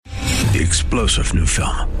The explosive new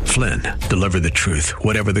film, Flynn, deliver the truth,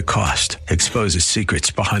 whatever the cost, exposes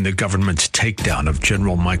secrets behind the government's takedown of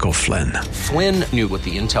General Michael Flynn. Flynn knew what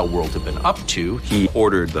the intel world had been up to. He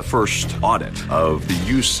ordered the first audit of the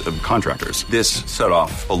use of contractors. This set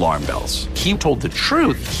off alarm bells. He told the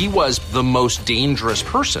truth. He was the most dangerous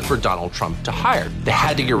person for Donald Trump to hire. They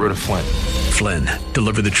had to get rid of Flynn. Flynn,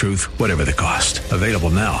 deliver the truth, whatever the cost. Available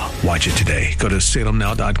now. Watch it today. Go to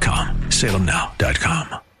salemnow.com.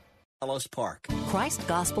 salemnow.com. Ellis Park. Christ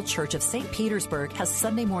Gospel Church of St. Petersburg has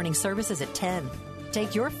Sunday morning services at 10.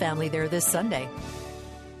 Take your family there this Sunday.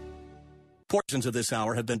 Portions of this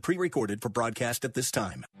hour have been pre-recorded for broadcast at this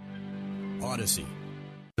time. Odyssey.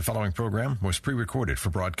 The following program was pre-recorded for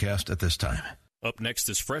broadcast at this time. Up next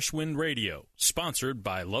is Fresh Wind Radio, sponsored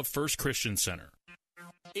by Love First Christian Center.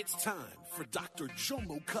 It's time for Dr.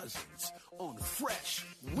 Jomo Cousins on Fresh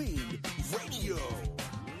Wind Radio.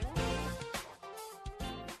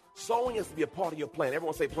 Sowing is to be a part of your plan.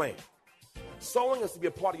 Everyone say plan. Sowing is to be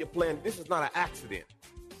a part of your plan. This is not an accident.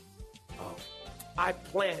 I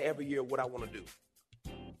plan every year what I want to do.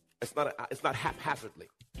 It's not haphazardly.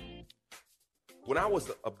 When I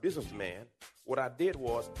was a businessman, what I did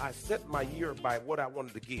was I set my year by what I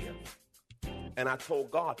wanted to give, and I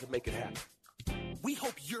told God to make it happen. We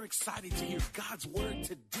hope you're excited to hear God's word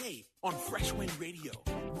today on Fresh Wind Radio.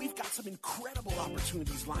 We've got some incredible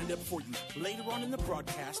opportunities lined up for you later on in the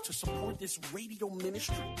broadcast to support this radio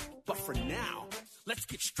ministry. But for now, let's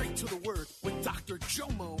get straight to the word with Dr.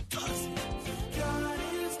 Jomo Cousins. God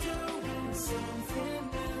is doing something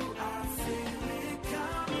new. I feel it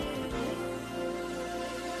coming.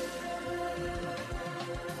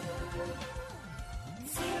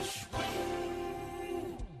 Fresh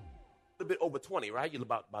Wind. A little bit over 20, right? You're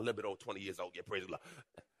about a little bit over 20 years old. Yeah, praise the Lord.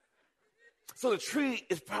 So the tree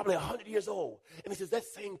is probably 100 years old. And he says that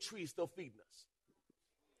same tree is still feeding us.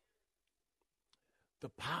 The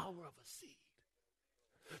power of a seed.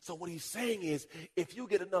 So what he's saying is, if you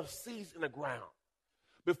get enough seeds in the ground,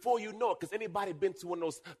 before you know it, because anybody been to one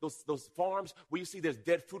of those farms where you see there's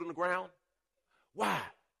dead fruit on the ground? Why?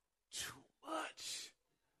 Too much.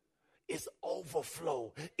 It's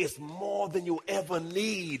overflow. It's more than you ever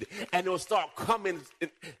need. And it'll start coming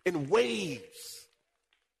in waves.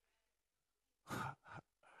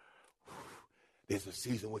 There's a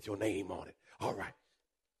season with your name on it. All right.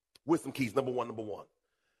 Wisdom keys, number one.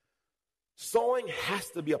 Sowing has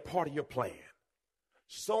to be a part of your plan.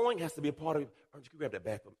 Sowing has to be a part of, you can grab that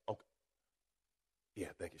back from, okay. Yeah,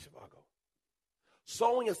 thank you, Chicago.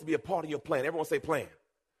 Sowing has to be a part of your plan. Everyone say plan.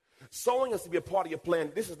 Sowing has to be a part of your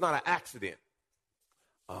plan. This is not an accident.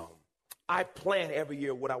 I plan every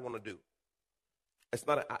year what I want to do. It's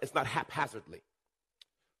not haphazardly.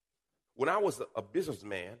 When I was a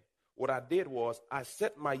businessman, what I did was I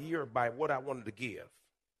set my year by what I wanted to give,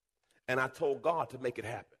 and I told God to make it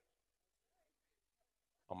happen.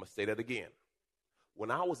 I'm going to say that again.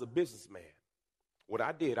 When I was a businessman, what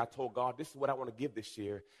I did, I told God, this is what I want to give this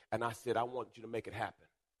year, and I said, I want you to make it happen.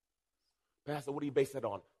 Pastor, what do you base that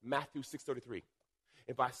on? Matthew 6:33.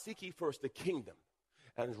 If I seek ye first the kingdom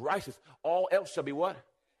and his righteousness, all else shall be what?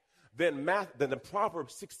 Then the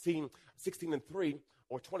Proverbs 16:3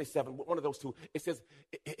 or 27, one of those two, it says,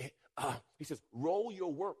 he says, roll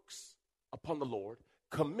your works upon the Lord,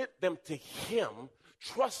 commit them to him,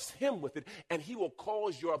 trust him with it, and he will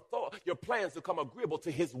cause your plans to come agreeable to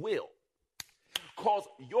his will. Cause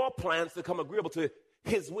your plans to come agreeable to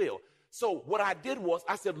his will. So what I did was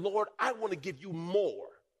I said, Lord, I want to give you more.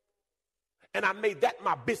 And I made that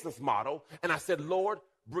my business model. And I said, Lord,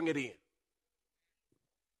 bring it in.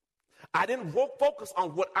 I didn't focus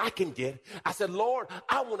on what I can get. I said, Lord,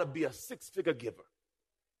 I want to be a six-figure giver.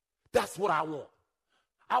 That's what I want.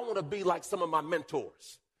 I want to be like some of my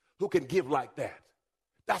mentors who can give like that.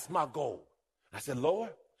 That's my goal. I said, Lord,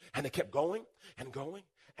 and it kept going and going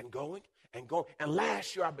and going and going. And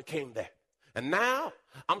last year I became that. And now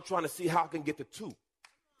I'm trying to see how I can get to 2,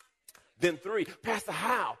 then 3. Pastor,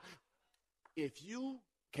 how? If you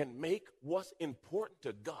can make what's important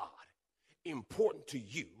to God important to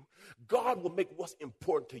you, God will make what's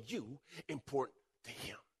important to you important to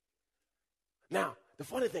him. Now, the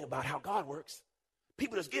funny thing about how God works,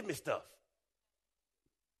 people just give me stuff.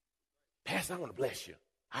 Pastor, I want to bless you.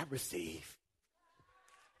 I receive.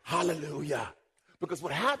 Hallelujah. Because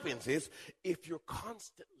what happens is, if you're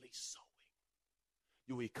constantly sowing,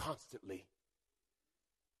 you will constantly.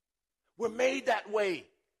 We're made that way.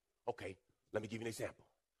 Okay, let me give you an example.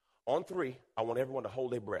 On 3, I want everyone to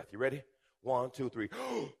hold their breath. You ready? 1, 2, 3.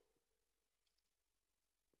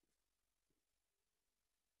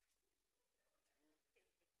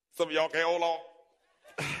 Some of y'all can't hold on.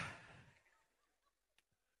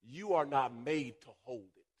 You are not made to hold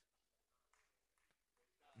it.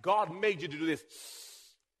 God made you to do this.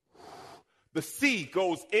 The seed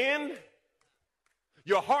goes in,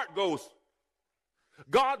 your heart goes.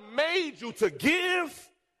 God made you to give.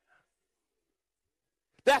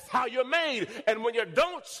 That's how you're made. And when you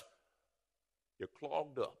don't, you're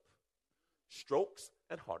clogged up. Strokes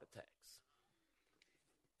and heart attacks.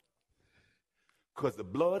 Because the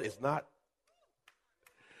blood is not.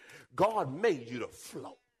 God made you to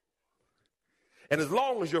flow. And as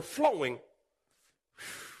long as you're flowing,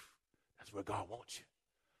 that's where God wants you.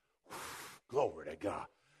 Glory to God.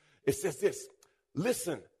 It says this.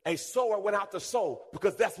 Listen, a sower went out to sow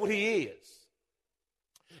because that's what he is.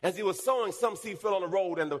 As he was sowing, some seed fell on the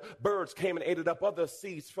road and the birds came and ate it up. Other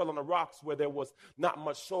seeds fell on the rocks where there was not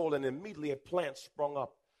much soil, and immediately a plant sprung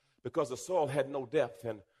up because the soil had no depth.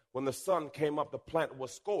 And when the sun came up, the plant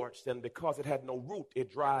was scorched, and because it had no root,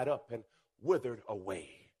 it dried up and withered away.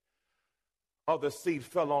 Other seed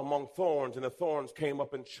fell among thorns, and the thorns came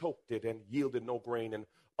up and choked it and yielded no grain. And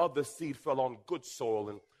other seed fell on good soil,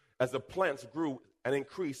 and as the plants grew and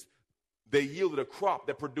increased, they yielded a crop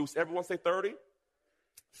that produced, everyone say 30,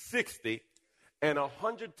 60, and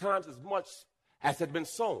 100 times as much as had been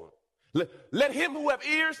sown. Let him who have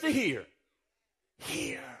ears to hear,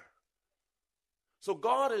 hear. So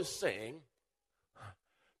God is saying,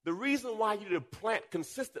 the reason why you need to plant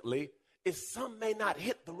consistently is some may not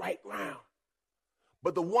hit the right ground.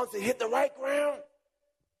 But the ones that hit the right ground,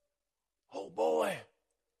 oh boy.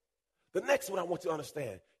 The next one I want you to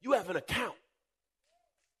understand, you have an account.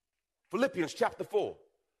 Philippians chapter 4.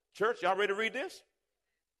 Church, y'all ready to read this?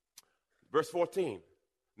 Verse 14.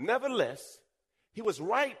 Nevertheless, he was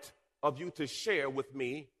right of you to share with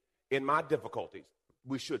me in my difficulties.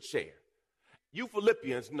 We should share. You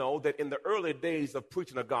Philippians know that in the early days of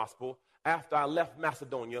preaching the gospel, after I left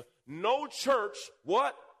Macedonia, no church,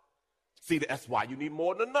 what? See, that's why you need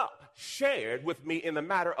more than enough. Shared with me in the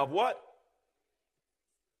matter of what?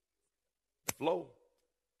 Flow,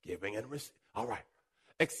 giving and receiving. All right.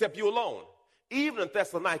 Except you alone. Even in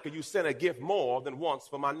Thessalonica, you sent a gift more than once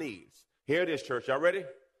for my needs. Here it is, church. Y'all ready?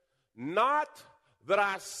 Not that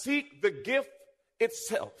I seek the gift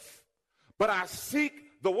itself, but I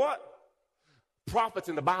seek the what? Prophets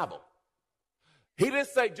in the Bible. He didn't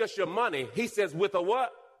say just your money. He says with a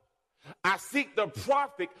what? I seek the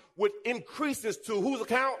profit which increases to whose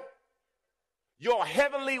account? Your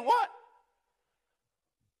heavenly what?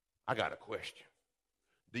 I got a question.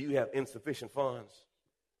 Do you have insufficient funds?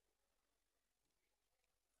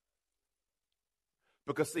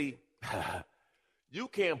 Because see, you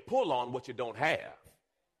can't pull on what you don't have.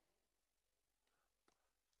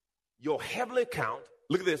 Your heavenly account,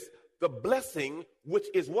 look at this, the blessing which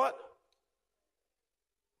is what?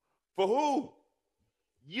 For who?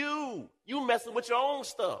 You messing with your own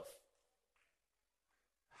stuff.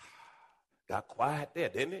 Got quiet there,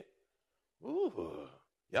 didn't it? Ooh,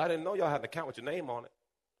 y'all didn't know y'all had an account with your name on it.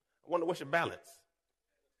 I wonder what's your balance.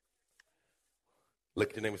 Look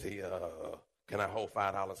at your name and say, can I hold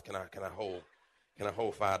 $5? Can I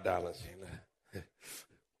hold $5?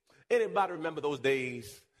 Anybody remember those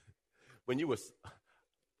days when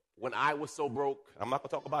I was so broke? I'm not gonna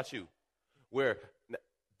talk about you. Where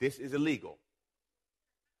this is illegal.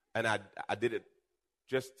 And I did it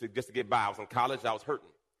just to get by. I was in college. I was hurting.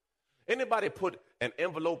 Anybody put an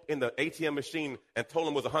envelope in the ATM machine and told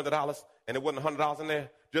them it was $100 and it wasn't $100 in there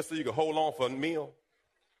just so you could hold on for a meal?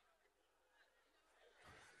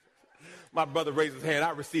 My brother raised his hand. I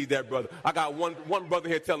received that, brother. I got one brother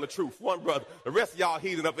here telling the truth. One brother. The rest of y'all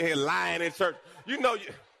heathen up in here lying in church. You know you.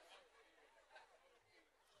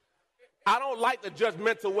 I don't like the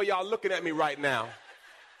judgmental way y'all looking at me right now.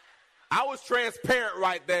 I was transparent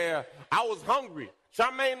right there. I was hungry.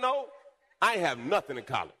 Charmaine, no, I ain't have nothing in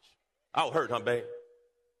college. I was hurt, huh, babe?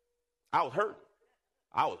 I was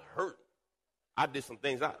hurt. I did some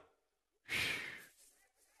things out.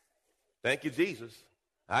 Thank you, Jesus.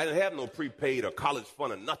 I didn't have no prepaid or college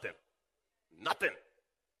fund or nothing. Nothing.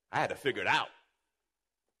 I had to figure it out.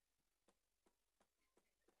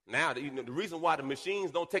 Now, the reason why the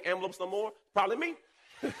machines don't take envelopes no more, probably me.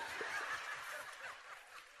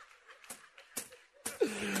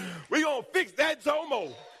 We're going to fix that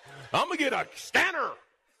Zomo. I'm going to get a scanner.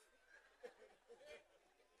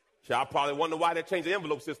 Y'all probably wonder why they changed the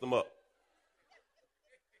envelope system up.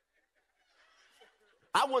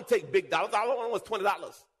 I wouldn't take big dollars. All I want was $20.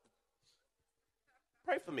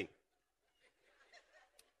 Pray for me.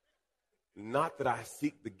 Not that I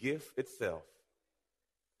seek the gift itself,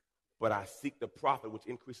 but I seek the profit which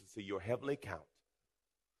increases to your heavenly account,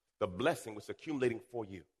 the blessing which is accumulating for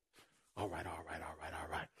you. All right.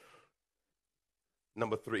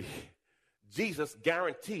 Number 3, Jesus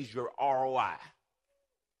guarantees your ROI.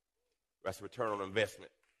 That's return on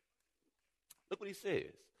investment. Look what he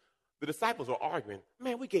says. The disciples are arguing,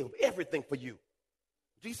 man, we gave everything for you.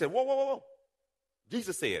 Jesus said, whoa, whoa, whoa, whoa.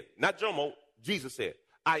 Jesus said, not Jomo, Jesus said,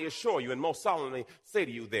 I assure you and most solemnly say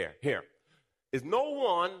to you here, is no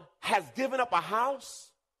one has given up a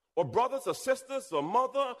house or brothers or sisters or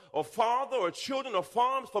mother or father or children or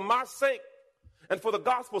farms for my sake and for the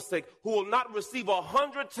gospel's sake who will not receive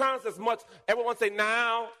 100 times as much. Everyone say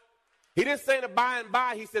now. He didn't say in the by and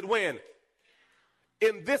by. He said when?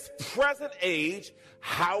 In this present age,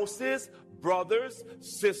 houses, brothers,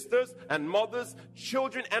 sisters, and mothers,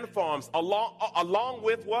 children, and farms, along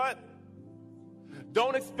with what?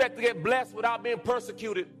 Don't expect to get blessed without being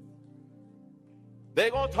persecuted. They're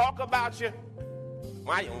going to talk about you.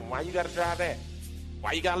 Why you got to drive that?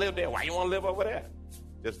 Why you got to live there? Why you want to live over there?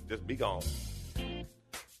 Just be gone.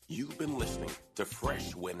 You've been listening to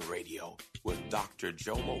Fresh Wind Radio with Dr.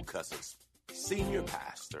 Jomo Cousins, Senior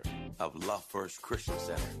Pastor of Love First Christian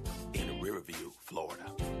Center in Riverview,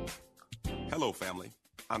 Florida. Hello, family.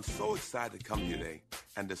 I'm so excited to come here today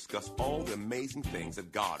and discuss all the amazing things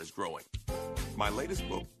that God is growing. My latest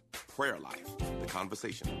book, Prayer Life, The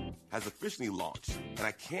Conversation, has officially launched, and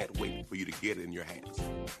I can't wait for you to get it in your hands.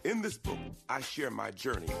 In this book, I share my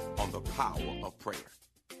journey on the power of prayer.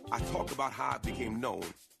 I talk about how I became known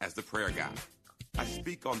as the prayer guy. I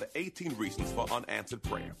speak on the 18 reasons for unanswered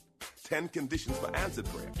prayer, 10 conditions for answered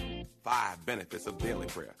prayer, 5 benefits of daily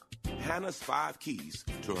prayer, Hannah's 5 keys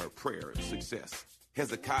to her prayer success,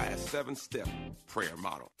 Hezekiah's 7-step prayer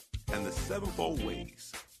model, and the 7-fold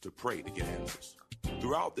ways to pray to get answers.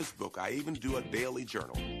 Throughout this book, I even do a daily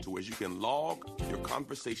journal to where you can log your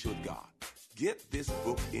conversation with God. Get this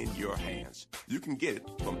book in your hands. You can get it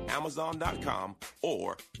from Amazon.com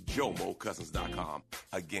or JomoCousins.com.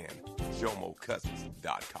 Again,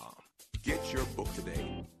 JomoCousins.com. Get your book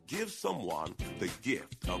today. Give someone the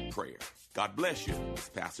gift of prayer. God bless you. It's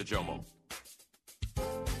Pastor Jomo.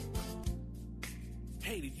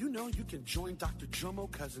 Hey, did you know you can join Dr.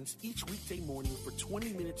 Jomo Cousins each weekday morning for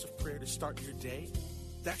 20 minutes of prayer to start your day?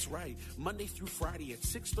 That's right. Monday through Friday at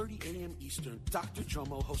 6:30 a.m. Eastern, Dr.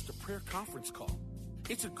 Jomo hosts a prayer conference call.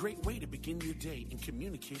 It's a great way to begin your day in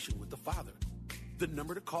communication with the Father. The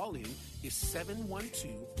number to call in is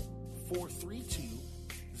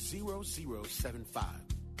 712-432-0075.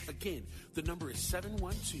 Again, the number is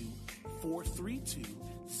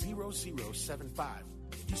 712-432-0075.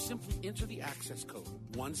 You simply enter the access code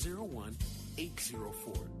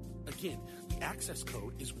 101804. Again, the access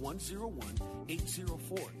code is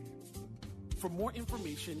 101804. For more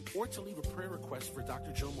information or to leave a prayer request for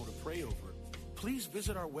Dr. Jomo to pray over, please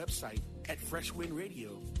visit our website at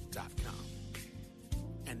freshwindradio.com.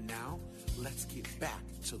 And now, let's get back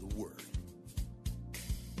to the Word.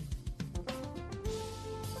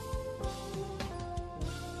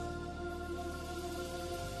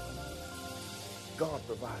 God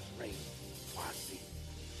provides rain for our seed.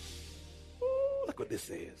 Ooh, look what this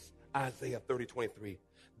says. Isaiah 30:23.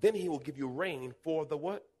 Then he will give you rain for the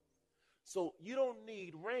what? So you don't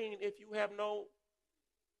need rain if you have no,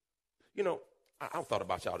 I thought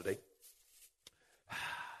about y'all today.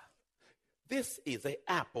 This is an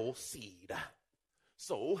apple seed.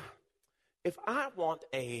 So if I want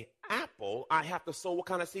an apple, I have to sow what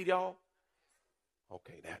kind of seed, y'all?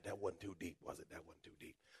 Okay, that wasn't too deep, was it? That wasn't too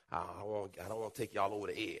deep. I don't want to take y'all over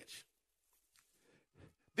the edge.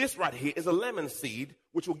 This right here is a lemon seed,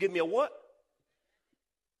 which will give me a what?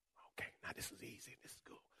 Okay, now this is easy. This is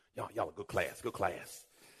good. Y'all a good class, good class.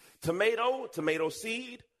 Tomato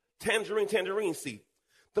seed, tangerine seed.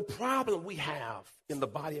 The problem we have in the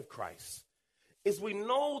body of Christ is we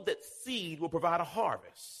know that seed will provide a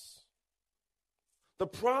harvest. The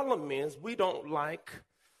problem is we don't like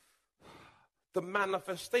the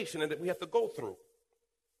manifestation that we have to go through.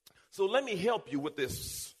 So let me help you with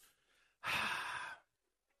this.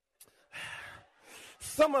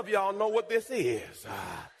 Some of y'all know what this is.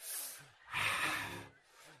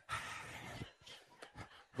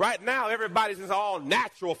 Right now, everybody's in all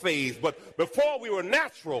natural phase, but before we were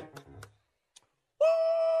natural,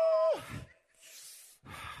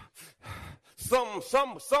 some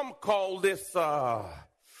call this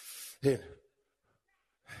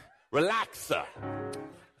relaxer.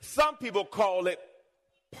 Some people call it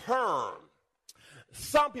perm.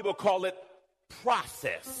 Some people call it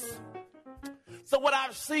process. So what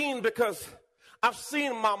I've seen, because I've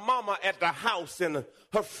seen my mama at the house and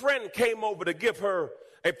her friend came over to give her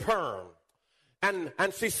a perm. And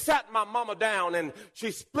she sat my mama down and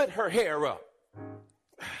she split her hair up.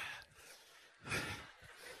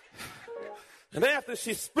 And after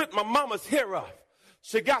she split my mama's hair up,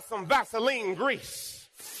 she got some Vaseline grease.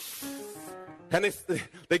 And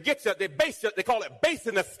they get you, they base you, they call it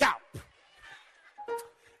basing the scalp.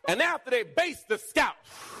 And after they base the scalp,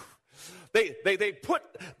 they put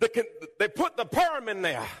the perm in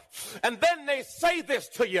there. And then they say this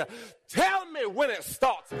to you, tell me when it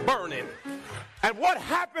starts burning. And what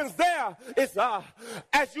happens there is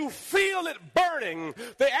as you feel it burning,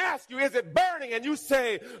 they ask you, is it burning? And you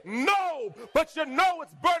say, no, but you know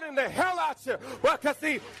it's burning the hell out you. Well, because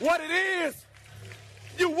see, what it is,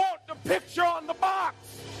 you want the picture on the box.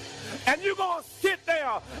 And you're going to sit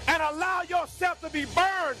there and allow yourself to be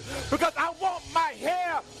burned because I want my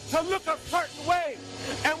hair to look a certain way.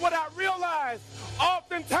 And what I realize,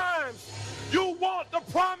 oftentimes, you want the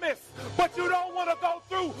promise, but you don't want to go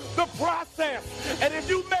through the process. And if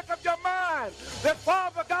you make up your mind that,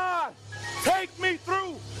 Father God, take me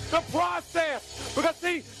through the process. Because,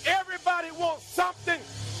 see, everybody wants something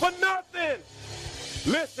for nothing.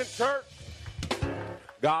 Listen, church,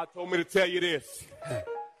 God told me to tell you this.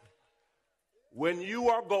 When you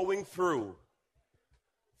are going through,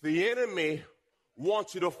 the enemy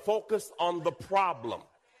wants you to focus on the problem.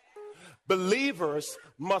 Believers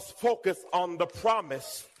must focus on the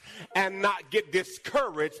promise and not get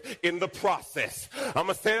discouraged in the process. I'm going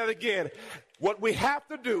to say that again. What we have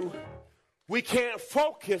to do, we can't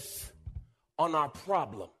focus on our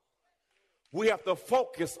problem. We have to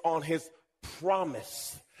focus on his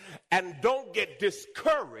promise. And don't get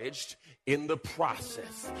discouraged in the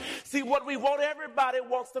process. See, what we want, everybody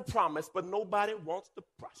wants the promise, but nobody wants the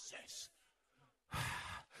process.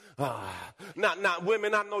 Now,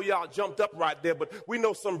 women, I know y'all jumped up right there, but we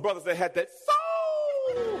know some brothers that had that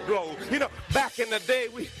soul glow. You know, back in the day,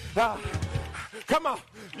 come on,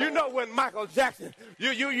 you know when Michael Jackson,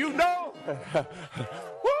 you know.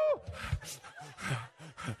 Woo!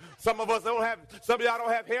 Some of y'all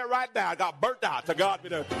don't have hair right now. I got burnt out. To God be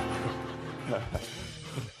the.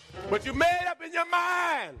 But you made up in your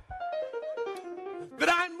mind that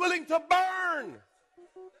I'm willing to burn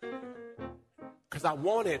because I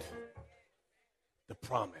wanted the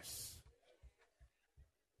promise.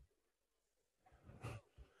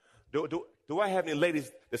 Do I have any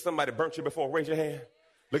ladies that somebody burnt you before? Raise your hand.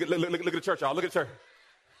 Look at the church, y'all. Look at the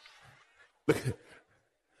church.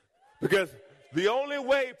 Because the only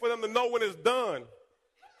way for them to know when it's done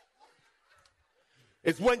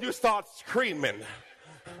is when you start screaming.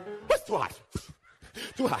 What's what?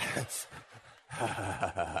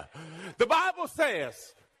 The Bible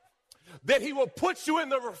says that he will put you in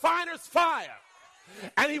the refiner's fire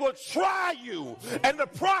and he will try you. And the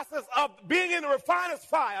process of being in the refiner's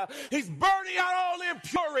fire, he's burning out all the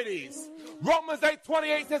impurities. Romans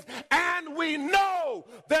 8:28 says, and we know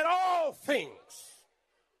that all things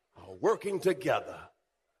are working together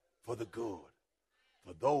for the good,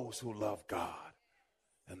 for those who love God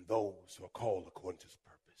and those who are called according to his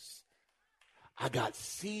purpose. I got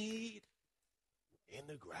seed in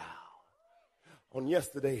the ground. On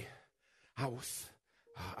yesterday, I was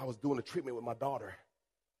doing a treatment with my daughter,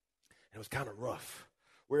 and it was kind of rough.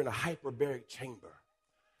 We're in a hyperbaric chamber,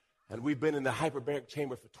 and we've been in the hyperbaric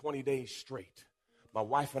chamber for 20 days straight. My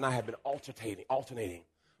wife and I have been alternating.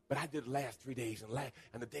 But I did the last 3 days,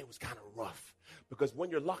 and the day was kind of rough. Because when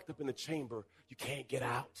you're locked up in the chamber, you can't get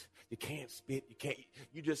out. You can't spit.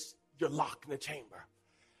 You're locked in the chamber.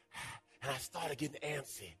 And I started getting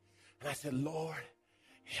antsy. And I said, Lord,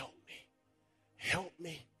 help me. Help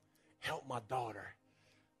me. Help my daughter.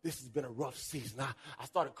 This has been a rough season. I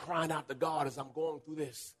started crying out to God as I'm going through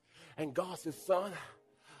this. And God said, son,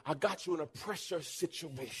 I got you in a pressure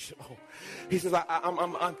situation. He says,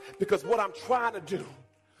 because what I'm trying to do,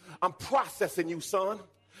 I'm processing you, son.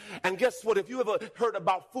 And guess what? If you ever heard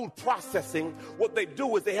about food processing, what they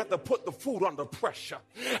do is they have to put the food under pressure.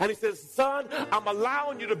 And he says, son, I'm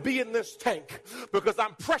allowing you to be in this tank because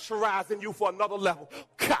I'm pressurizing you for another level.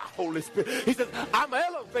 God, Holy Spirit. He says, I'm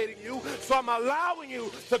elevating you, so I'm allowing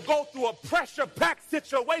you to go through a pressure-packed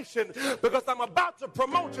situation because I'm about to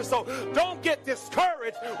promote you. So don't get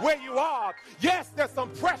discouraged where you are. Yes, there's some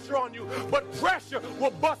pressure on you, but pressure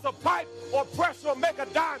will bust a pipe or pressure will make a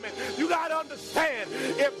diamond. You got to understand,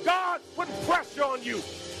 if God's putting pressure on you,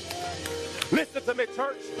 listen to me,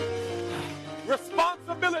 church,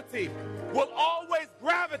 responsibility will always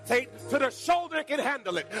gravitate to the shoulder that can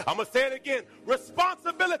handle it. I'm going to say it again.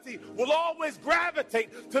 Responsibility will always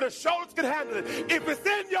gravitate to the shoulders that can handle it. If it's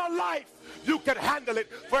in your life, you can handle it.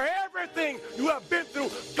 For everything you have been through,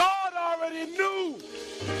 God already knew.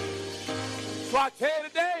 So I tell you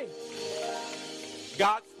today,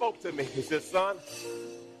 God spoke to me. He said, son,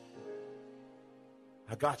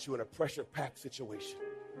 I got you in a pressure-packed situation,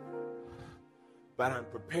 but I'm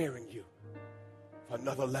preparing you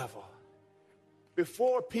another level.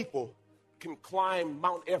 Before people can climb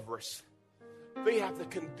Mount Everest, they have to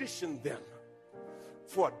condition them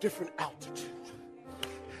for a different altitude.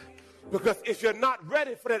 Because if you're not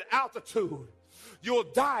ready for that altitude, you'll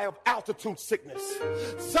die of altitude sickness.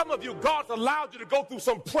 Some of you, God's allowed you to go through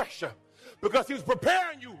some pressure because He was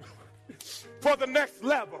preparing you for the next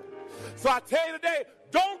level. So I tell you today,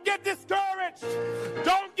 don't get discouraged.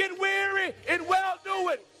 Don't get weary in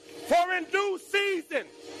well-doing. For in due season,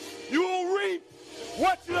 you will reap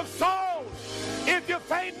what you have sown if you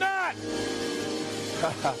faint not.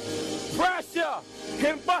 Pressure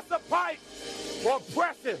can bust a pipe, or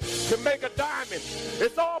pressure can make a diamond.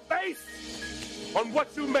 It's all based on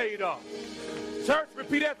what you made of. Church,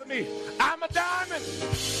 repeat after me. I'm a diamond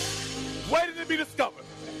waiting to be discovered.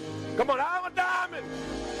 Come on, I'm a diamond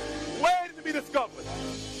waiting to be discovered.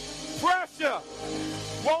 Pressure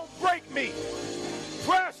won't break me.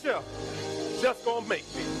 Pressure just gonna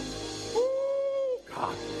make me. Ooh,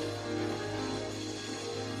 God.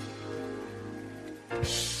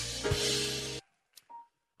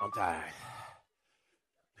 I'm tired.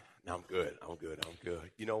 No, I'm good.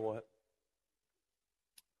 You know what?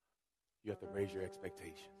 You have to raise your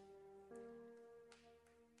expectation.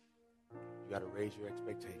 You got to raise your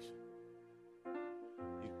expectation.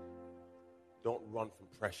 You don't run from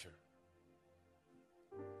pressure.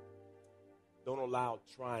 Don't allow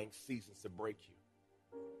trying seasons to break you.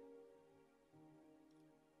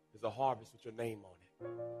 There's a harvest with your name on it.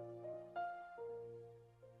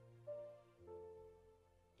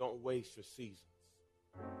 Don't waste your seasons.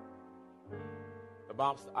 The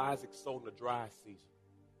Bible says Isaac sowed in a dry season.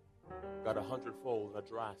 Got 100-fold in a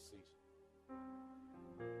dry season.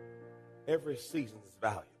 Every season is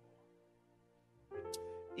valuable.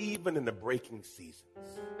 Even in the breaking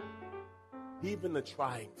seasons. Even the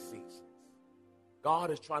trying seasons.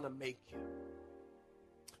 God is trying to make you.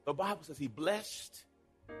 The Bible says He blessed,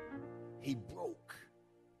 He broke,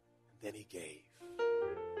 and then He gave.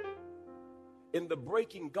 In the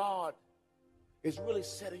breaking, God is really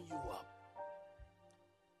setting you up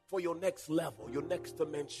for your next level, your next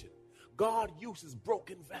dimension. God uses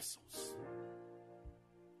broken vessels.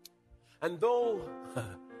 And though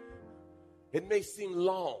it may seem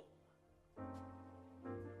long,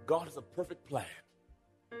 God has a perfect plan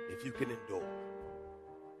if you can endure.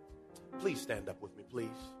 Please stand up with me, please.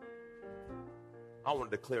 I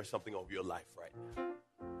want to declare something over your life right now.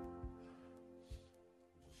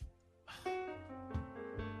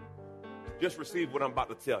 Just receive what I'm about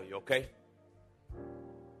to tell you, okay?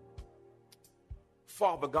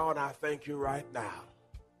 Father God, I thank you right now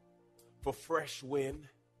for fresh wind,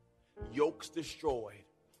 yokes destroyed,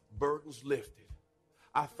 burdens lifted.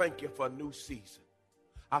 I thank you for a new season.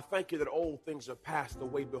 I thank you that old things are passed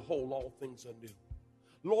away. Behold, all things are new.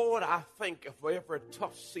 Lord, I thank you for every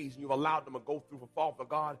tough season you've allowed them to go through. For Father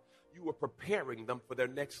God, you are preparing them for their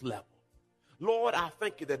next level. Lord, I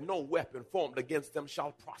thank you that no weapon formed against them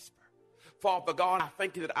shall prosper. Father God, I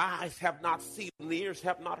thank you that eyes have not seen and ears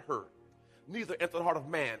have not heard, neither entered the heart of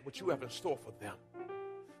man what you have in store for them.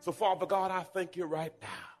 So, Father God, I thank you right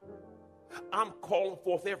now. I'm calling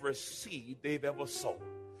forth every seed they've ever sown.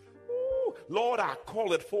 Ooh, Lord, I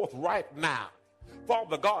call it forth right now.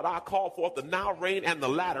 Father God, I call forth the now rain and the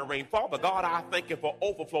latter rain. Father God, I thank you for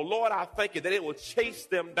overflow. Lord, I thank you that it will chase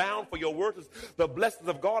them down for your words. The blessings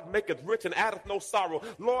of God maketh rich and addeth no sorrow.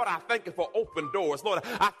 Lord, I thank you for open doors. Lord,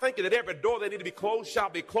 I thank you that every door that need to be closed shall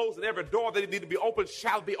be closed, and every door that need to be opened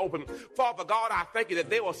shall be opened. Father God, I thank you that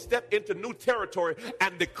they will step into new territory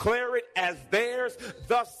and declare it as theirs.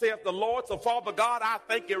 Thus saith the Lord. So Father God, I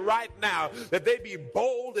thank you right now that they be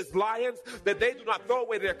bold as lions, that they do not throw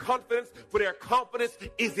away their confidence, for their confidence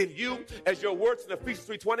is in you, as your words in Ephesians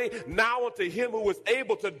 3:20. Now unto him who is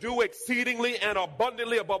able to do exceedingly and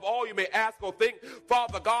abundantly above all you may ask or think.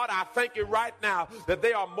 Father God, I thank you right now that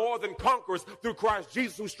they are more than conquerors through Christ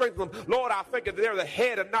Jesus who strengthens them. Lord, I thank you that they're the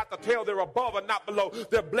head and not the tail. They're above and not below.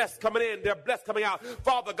 They're blessed coming in. They're blessed coming out.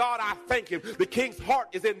 Father God, I thank you. The king's heart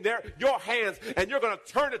is in your hands, and you're going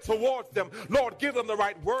to turn it towards them. Lord, give them the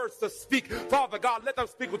right words to speak. Father God, let them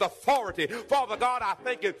speak with authority. Father God, I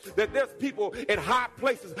thank you that there's people in high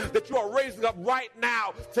places that you are raising up right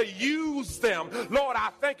now to use them. Lord, I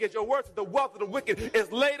thank you. Your word says the wealth of the wicked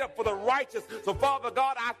is laid up for the righteous. So, Father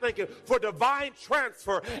God, I thank you for divine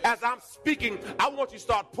transfer. As I'm speaking, I want you to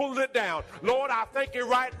start pulling it down. Lord, I thank you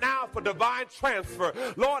right now for divine transfer.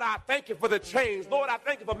 Lord, I thank you for the change. Lord, I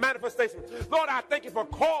thank you for manifestation. Lord, I thank you for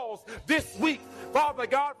calls this week, Father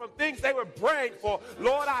God, from things they were praying for.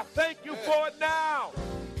 Lord, I thank you for it now.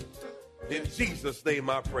 In Jesus' name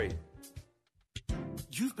I pray.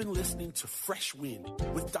 You've been listening to Fresh Wind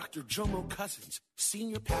with Dr. Jomo Cousins,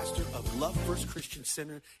 Senior Pastor of Love First Christian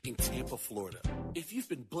Center in Tampa, Florida. If you've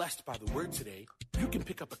been blessed by the word today, you can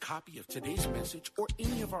pick up a copy of today's message or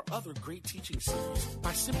any of our other great teaching series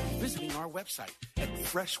by simply visiting our website at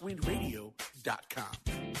freshwindradio.com.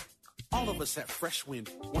 All of us at Fresh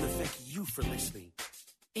Wind want to thank you for listening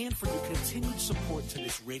and for your continued support to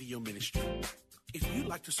this radio ministry. If you'd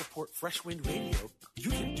like to support Fresh Wind Radio, you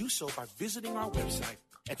can do so by visiting our website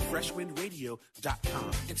at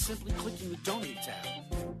freshwindradio.com and simply clicking the Donate tab.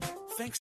 Thanks.